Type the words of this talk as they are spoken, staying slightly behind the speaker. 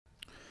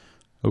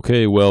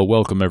Okay, well,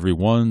 welcome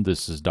everyone.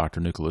 This is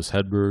Dr. Nicholas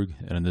Hedberg,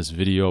 and in this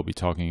video I'll be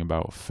talking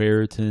about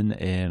ferritin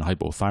and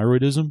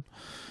hypothyroidism.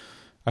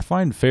 I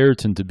find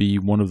ferritin to be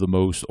one of the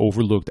most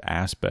overlooked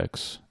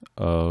aspects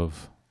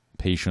of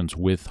patients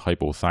with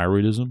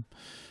hypothyroidism.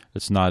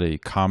 It's not a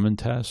common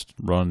test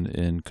run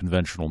in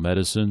conventional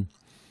medicine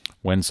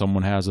when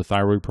someone has a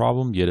thyroid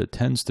problem, yet it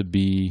tends to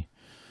be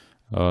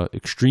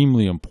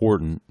extremely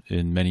important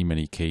in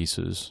many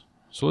cases.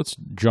 So let's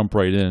jump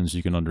right in so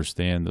you can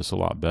understand this a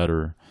lot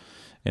better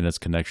and its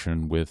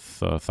connection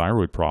with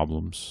thyroid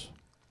problems.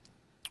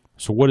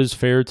 So what is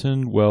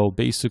ferritin? Well,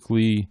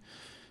 basically,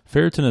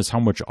 ferritin is how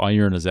much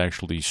iron is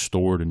actually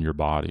stored in your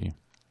body.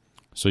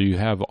 So you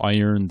have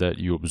iron that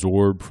you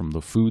absorb from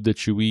the food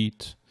that you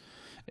eat,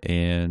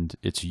 and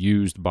it's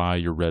used by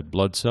your red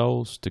blood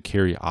cells to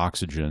carry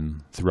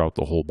oxygen throughout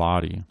the whole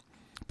body.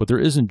 But there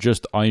isn't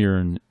just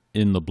iron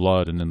in the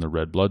blood and in the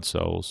red blood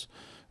cells.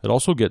 It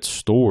also gets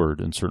stored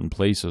in certain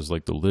places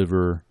like the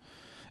liver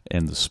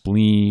and the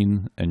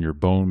spleen and your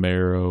bone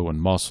marrow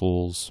and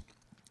muscles.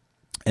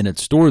 And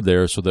it's stored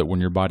there so that when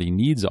your body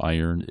needs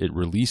iron, it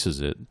releases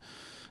it.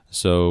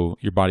 So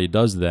your body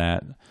does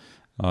that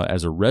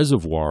as a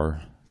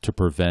reservoir to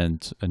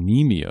prevent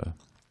anemia.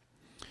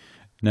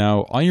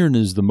 Now, iron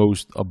is the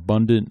most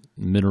abundant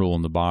mineral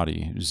in the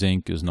body.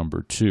 Zinc is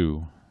number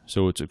 2.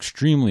 So it's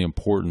extremely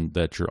important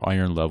that your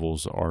iron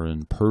levels are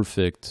in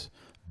perfect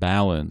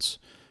balance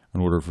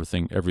in order for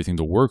everything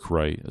to work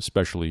right,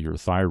 especially your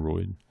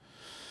thyroid.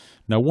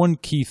 Now, one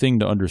key thing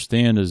to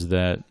understand is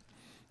that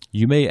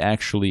you may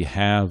actually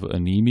have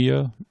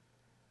anemia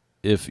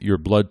if your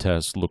blood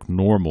tests look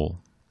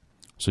normal.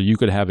 So you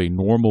could have a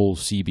normal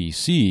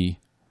CBC,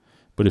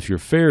 but if your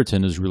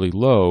ferritin is really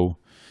low,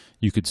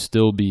 you could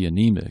still be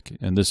anemic.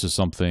 And this is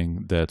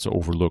something that's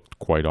overlooked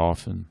quite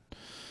often.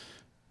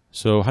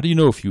 So how do you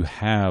know if you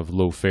have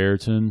low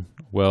ferritin?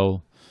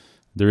 Well,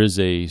 there is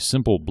a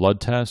simple blood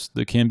test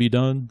that can be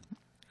done.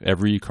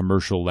 Every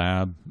commercial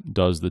lab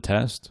does the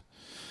test.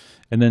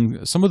 And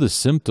then some of the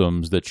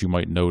symptoms that you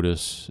might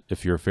notice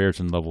if your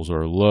ferritin levels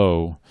are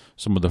low,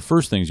 some of the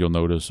first things you'll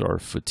notice are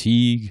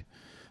fatigue,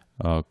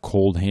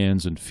 cold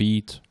hands and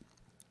feet.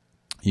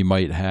 You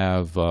might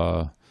have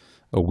a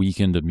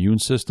weakened immune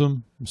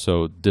system,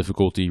 so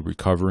difficulty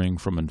recovering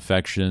from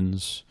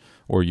infections,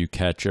 or you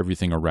catch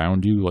everything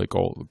around you, like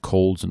all the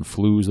colds and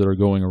flus that are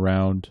going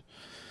around.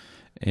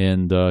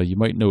 And you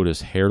might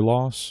notice hair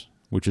loss,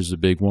 which is a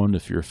big one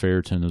if your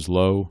ferritin is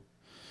low.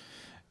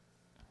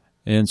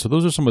 And so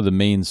those are some of the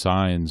main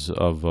signs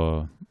of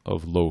low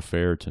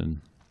ferritin.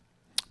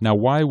 Now,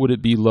 why would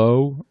it be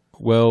low?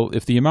 Well,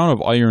 if the amount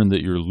of iron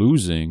that you're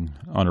losing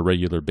on a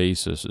regular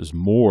basis is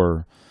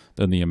more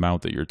than the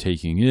amount that you're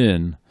taking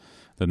in,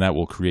 then that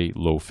will create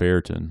low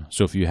ferritin.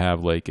 So if you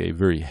have like a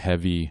very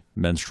heavy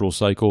menstrual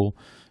cycle,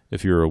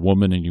 if you're a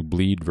woman and you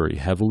bleed very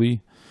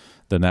heavily,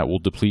 then that will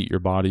deplete your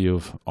body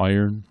of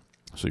iron,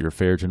 so your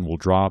ferritin will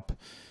drop.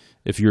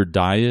 If your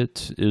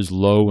diet is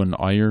low in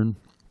iron,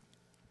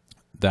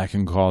 that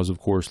can cause, of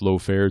course, low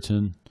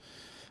ferritin.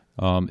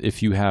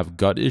 If you have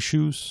gut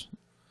issues,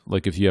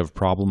 like if you have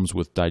problems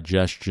with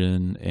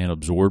digestion and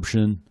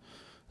absorption,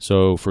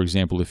 so for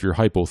example, if you're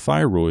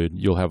hypothyroid,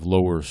 you'll have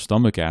lower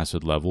stomach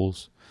acid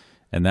levels,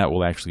 and that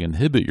will actually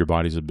inhibit your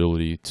body's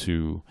ability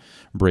to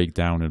break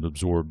down and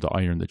absorb the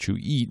iron that you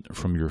eat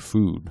from your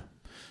food.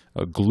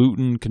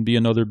 Gluten can be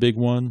another big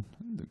one,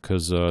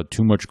 because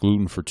too much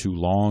gluten for too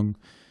long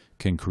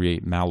can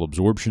create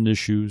malabsorption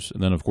issues.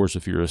 And then, of course,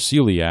 if you're a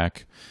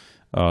celiac,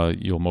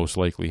 you'll most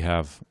likely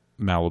have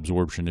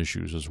malabsorption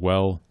issues as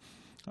well.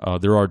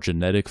 There are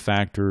genetic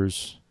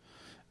factors,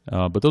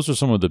 but those are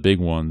some of the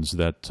big ones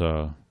that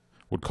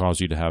would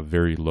cause you to have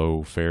very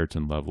low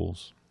ferritin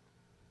levels.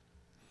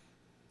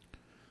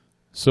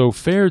 So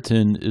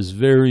ferritin is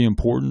very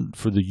important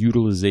for the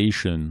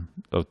utilization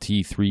of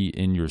T3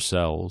 in your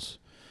cells.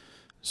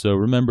 So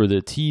remember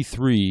that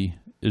T3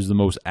 is the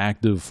most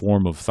active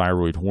form of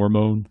thyroid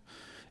hormone.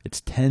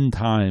 It's 10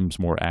 times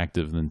more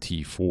active than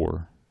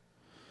T4.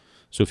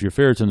 So if your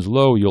ferritin is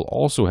low, you'll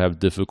also have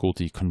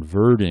difficulty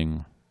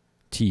converting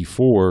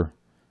T4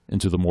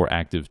 into the more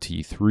active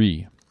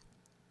T3.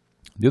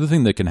 The other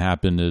thing that can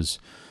happen is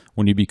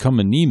when you become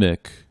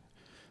anemic,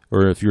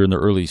 or if you're in the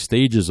early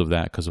stages of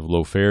that because of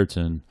low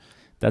ferritin,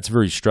 that's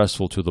very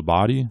stressful to the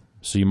body.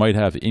 So you might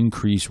have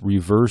increased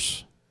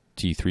reverse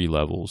T3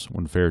 levels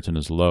when ferritin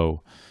is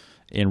low.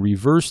 And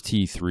reverse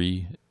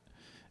T3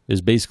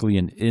 is basically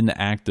an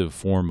inactive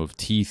form of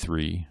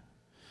T3.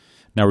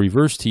 Now,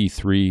 reverse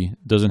T3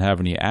 doesn't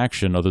have any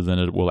action other than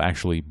it will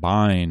actually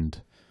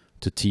bind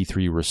to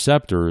T3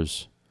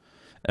 receptors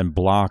and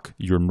block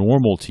your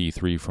normal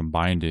T3 from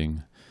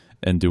binding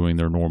and doing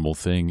their normal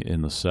thing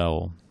in the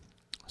cell.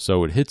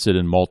 So it hits it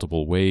in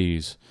multiple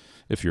ways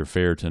if your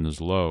ferritin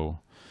is low.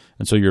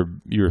 And so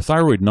your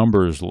thyroid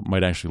numbers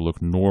might actually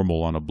look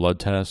normal on a blood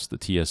test, the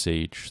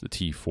TSH, the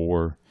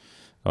T4,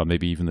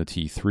 maybe even the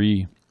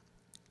T3.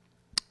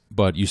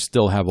 But you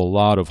still have a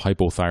lot of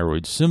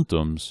hypothyroid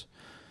symptoms,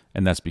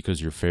 and that's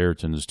because your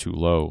ferritin is too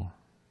low.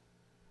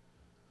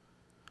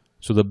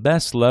 So the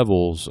best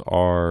levels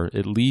are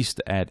at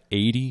least at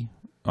 80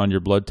 on your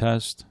blood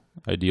test,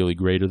 ideally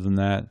greater than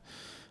that,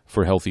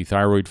 for healthy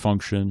thyroid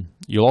function.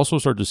 You'll also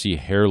start to see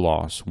hair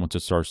loss once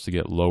it starts to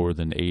get lower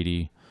than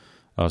 80.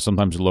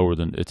 Sometimes lower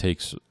than, it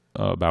takes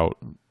about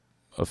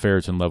a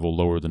ferritin level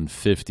lower than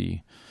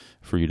 50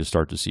 for you to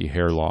start to see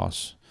hair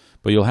loss.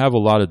 But you'll have a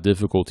lot of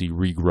difficulty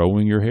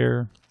regrowing your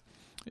hair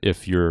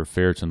if your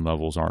ferritin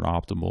levels aren't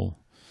optimal.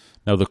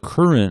 Now, the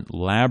current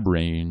lab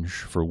range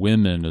for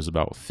women is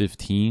about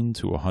 15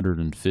 to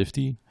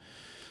 150.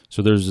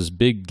 So there's this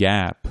big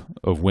gap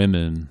of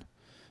women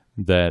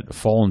that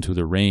fall into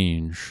the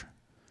range.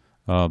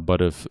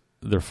 But if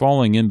they're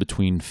falling in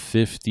between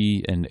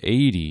 50 and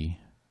 80,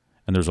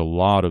 and there's a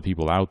lot of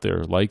people out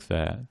there like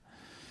that,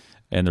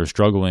 and they're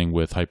struggling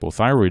with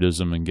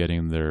hypothyroidism and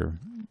getting their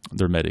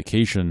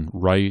medication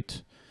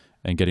right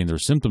and getting their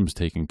symptoms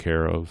taken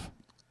care of,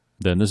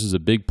 then this is a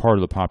big part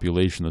of the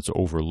population that's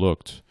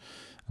overlooked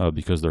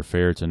because their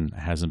ferritin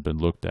hasn't been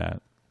looked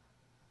at.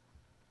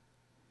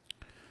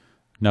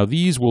 Now,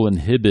 these will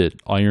inhibit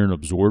iron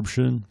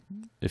absorption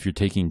if you're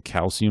taking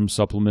calcium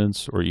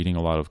supplements or eating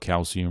a lot of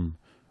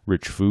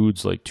calcium-rich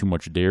foods like too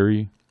much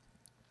dairy,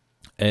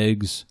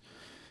 eggs,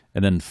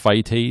 and then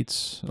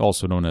phytates,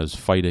 also known as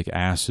phytic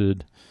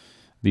acid.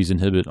 These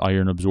inhibit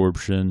iron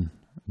absorption,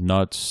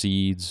 nuts,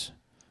 seeds,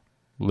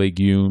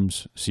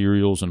 legumes,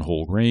 cereals, and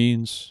whole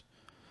grains.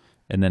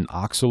 And then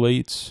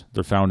oxalates,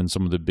 they're found in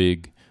some of the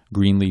big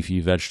green leafy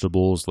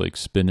vegetables like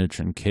spinach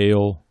and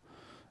kale,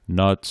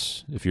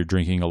 nuts, if you're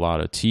drinking a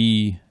lot of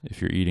tea, if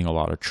you're eating a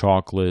lot of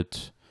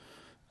chocolate,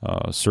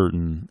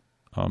 certain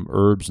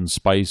herbs and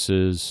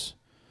spices,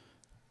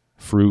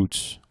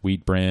 fruits,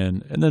 wheat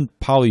bran, and then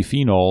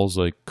polyphenols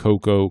like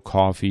cocoa,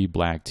 coffee,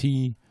 black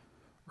tea,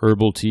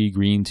 herbal tea,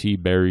 green tea,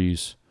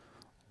 berries,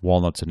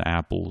 walnuts, and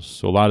apples.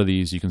 So a lot of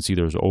these, you can see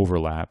there's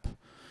overlap.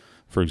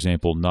 For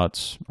example,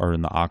 nuts are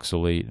in the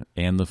oxalate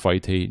and the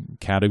phytate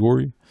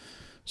category.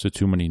 So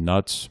too many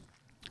nuts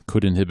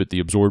could inhibit the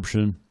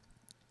absorption.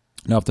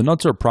 Now, if the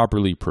nuts are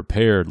properly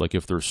prepared, like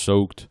if they're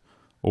soaked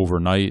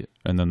overnight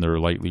and then they're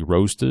lightly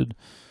roasted,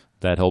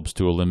 that helps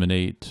to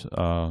eliminate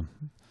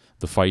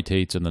the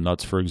phytates in the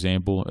nuts, for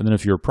example. And then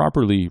if you're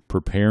properly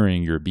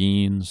preparing your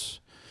beans,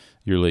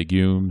 your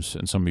legumes,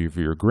 and some of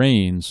your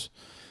grains,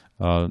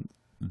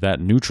 that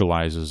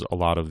neutralizes a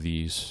lot of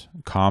these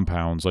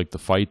compounds like the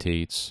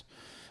phytates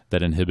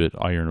that inhibit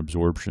iron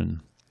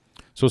absorption.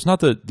 So it's not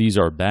that these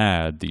are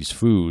bad, these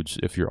foods,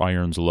 if your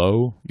iron's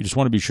low. You just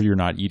want to be sure you're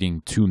not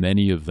eating too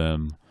many of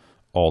them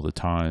all the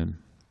time.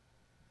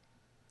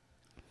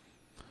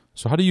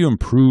 So how do you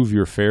improve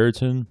your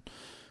ferritin?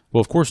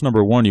 Well, of course,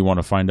 number one, you want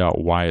to find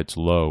out why it's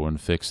low and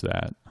fix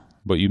that.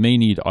 But you may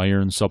need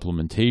iron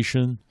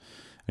supplementation,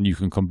 and you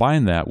can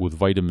combine that with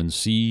vitamin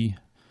C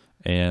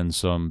and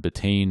some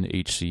betaine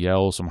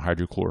HCl, some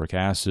hydrochloric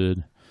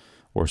acid,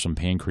 or some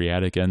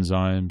pancreatic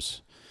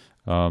enzymes.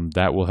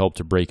 That will help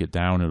to break it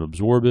down and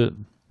absorb it.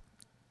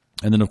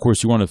 And then, of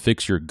course, you want to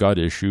fix your gut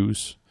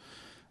issues.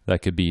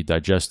 That could be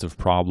digestive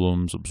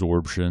problems,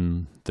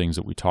 absorption, things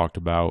that we talked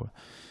about.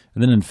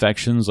 And then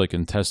infections like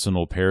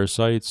intestinal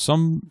parasites.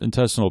 Some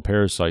intestinal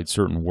parasites,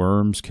 certain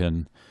worms,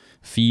 can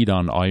feed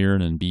on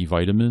iron and B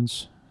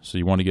vitamins. So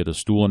you want to get a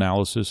stool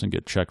analysis and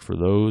get checked for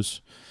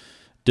those.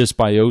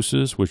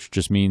 Dysbiosis, which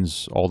just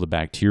means all the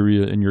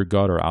bacteria in your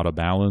gut are out of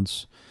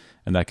balance.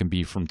 And that can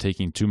be from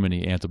taking too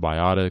many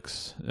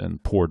antibiotics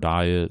and poor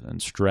diet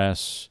and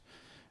stress.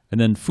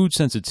 And then food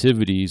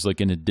sensitivities,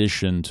 like in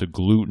addition to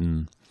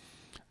gluten,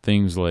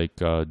 things like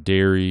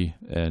dairy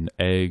and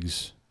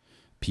eggs,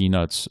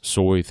 peanuts,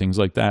 soy, things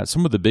like that.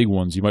 Some of the big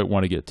ones, you might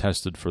want to get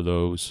tested for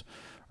those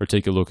or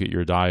take a look at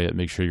your diet,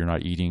 make sure you're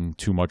not eating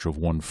too much of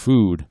one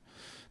food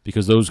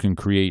because those can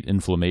create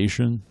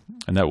inflammation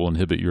and that will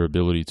inhibit your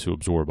ability to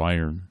absorb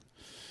iron.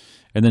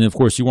 And then, of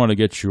course, you want to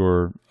get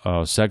your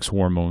sex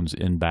hormones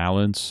in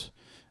balance.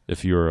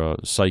 If you're a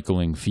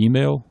cycling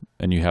female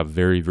and you have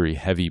very, very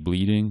heavy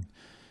bleeding,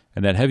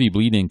 and that heavy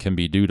bleeding can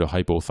be due to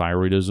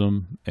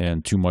hypothyroidism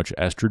and too much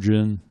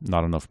estrogen,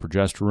 not enough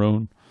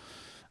progesterone.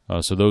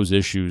 So those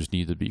issues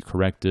need to be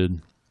corrected.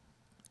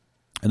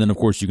 And then, of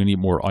course, you can eat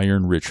more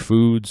iron-rich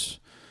foods.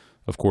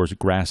 Of course,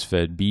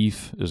 grass-fed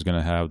beef is going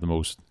to have the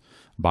most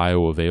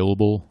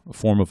bioavailable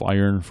form of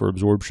iron for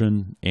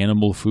absorption.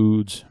 Animal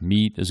foods,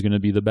 meat is going to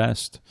be the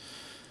best.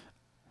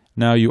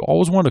 Now, you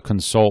always want to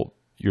consult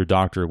your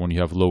doctor when you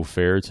have low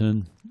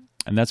ferritin,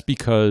 and that's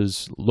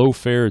because low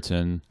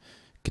ferritin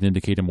can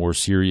indicate a more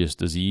serious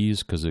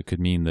disease because it could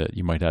mean that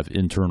you might have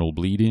internal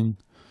bleeding,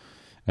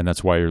 and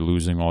that's why you're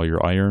losing all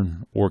your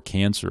iron, or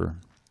cancer.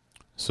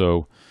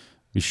 So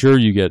be sure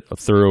you get a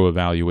thorough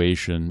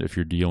evaluation if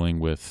you're dealing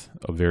with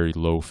a very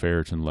low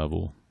ferritin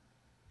level.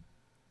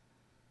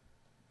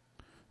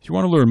 If you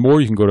want to learn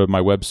more, you can go to my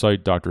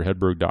website,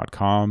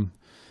 drhedberg.com,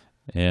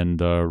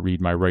 and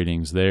read my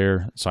writings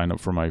there. Sign up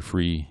for my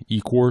free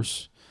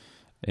e-course,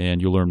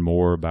 and you'll learn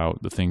more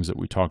about the things that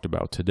we talked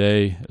about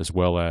today, as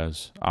well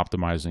as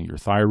optimizing your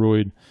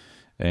thyroid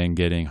and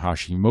getting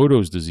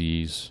Hashimoto's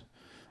disease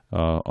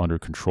under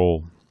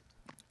control.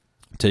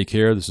 Take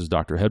care. This is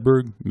Dr.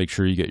 Hedberg. Make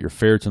sure you get your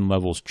ferritin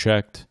levels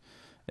checked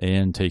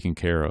and taken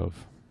care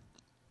of.